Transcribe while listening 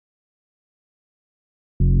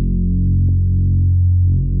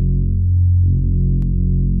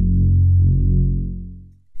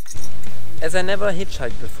As I never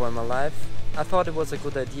hitchhiked before in my life, I thought it was a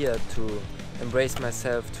good idea to embrace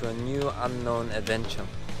myself to a new unknown adventure.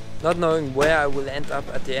 Not knowing where I will end up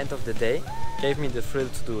at the end of the day gave me the thrill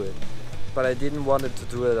to do it. But I didn't want to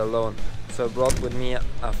do it alone, so I brought with me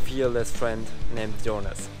a fearless friend named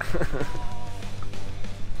Jonas.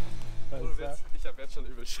 Ich hab jetzt schon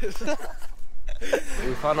übel Schiss.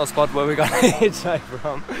 We found a spot where we're gonna hitchhike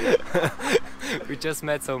from. We just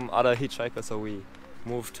met some other hitchhikers, so we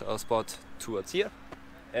moved our spot towards here.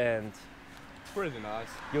 And Pretty nice.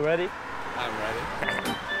 you ready? I'm ready.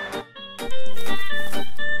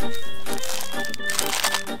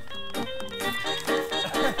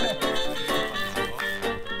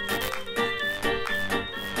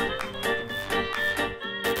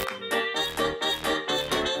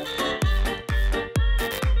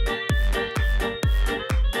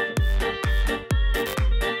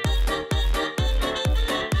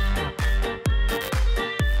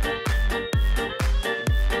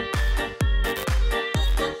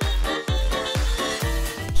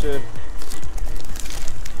 Schön.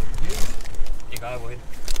 Egal wohin.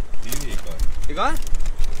 Wie egal. Egal?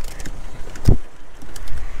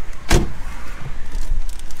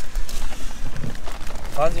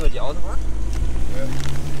 Fahren Sie über die Autobahn?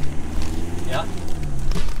 Ja. Ja?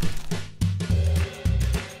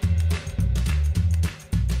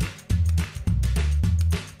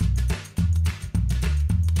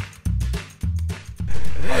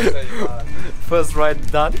 First ride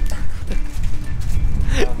done.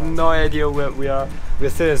 No idea where we are. We're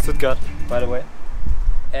still in Stuttgart, by the way.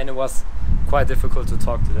 And it was quite difficult to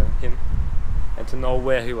talk to him and to know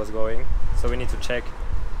where he was going. So we need to check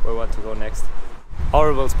where we want to go next.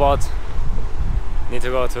 Horrible spot. Need to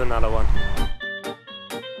go to another one.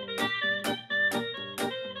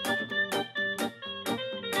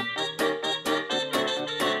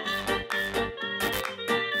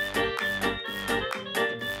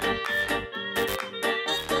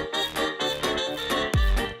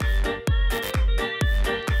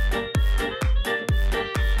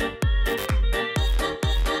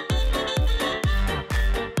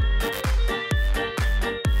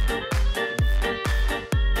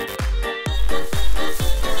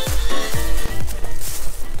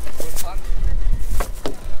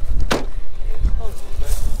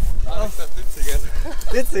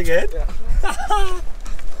 Sitz again? Ja.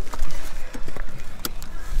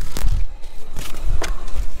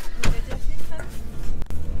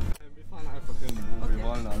 Wir fahren einfach hin, wo wir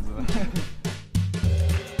wollen, also.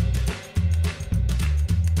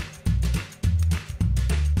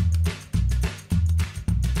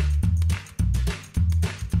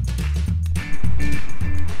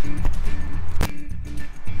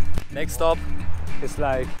 Next stop is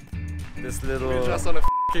like this little... We're just on a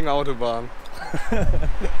f***ing Autobahn.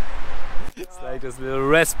 It's like this little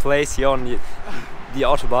rest place here on the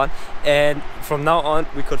Autobahn, and from now on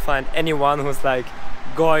we could find anyone who's like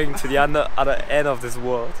going to the other end of this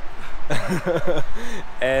world.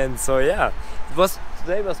 And so yeah,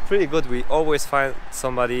 today was pretty good. We always find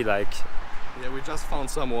somebody like... Yeah, we just found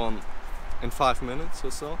someone in 5 minutes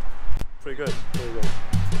or so. Pretty good, pretty good.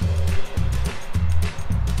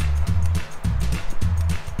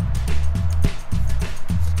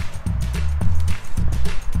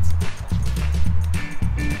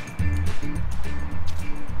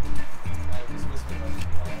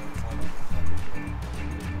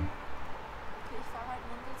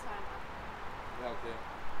 Ja,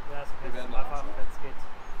 Wir werden einfach, wenn es geht.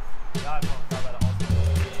 Ja, einfach da bei der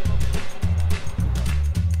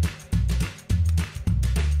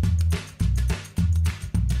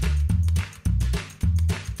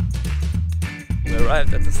We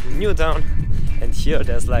arrived at this new town, and here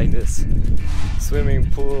there's like this swimming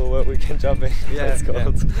pool where we can jump in. Yeah, it's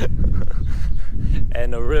called. Yeah.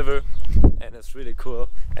 And a river, and it's really cool.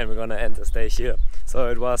 And we're gonna end the stay here. So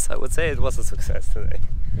it was, I would say, it was a success today.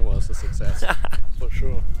 It was a success, for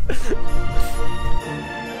sure.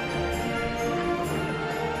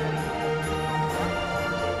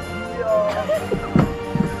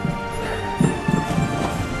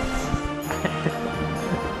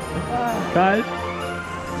 Kalt.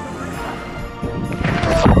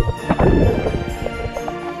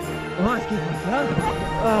 Oh, es geht was lang.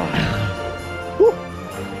 Oh.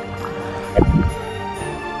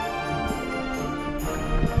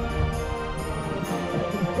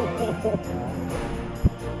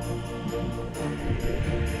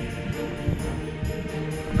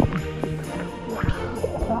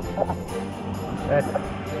 Yeah.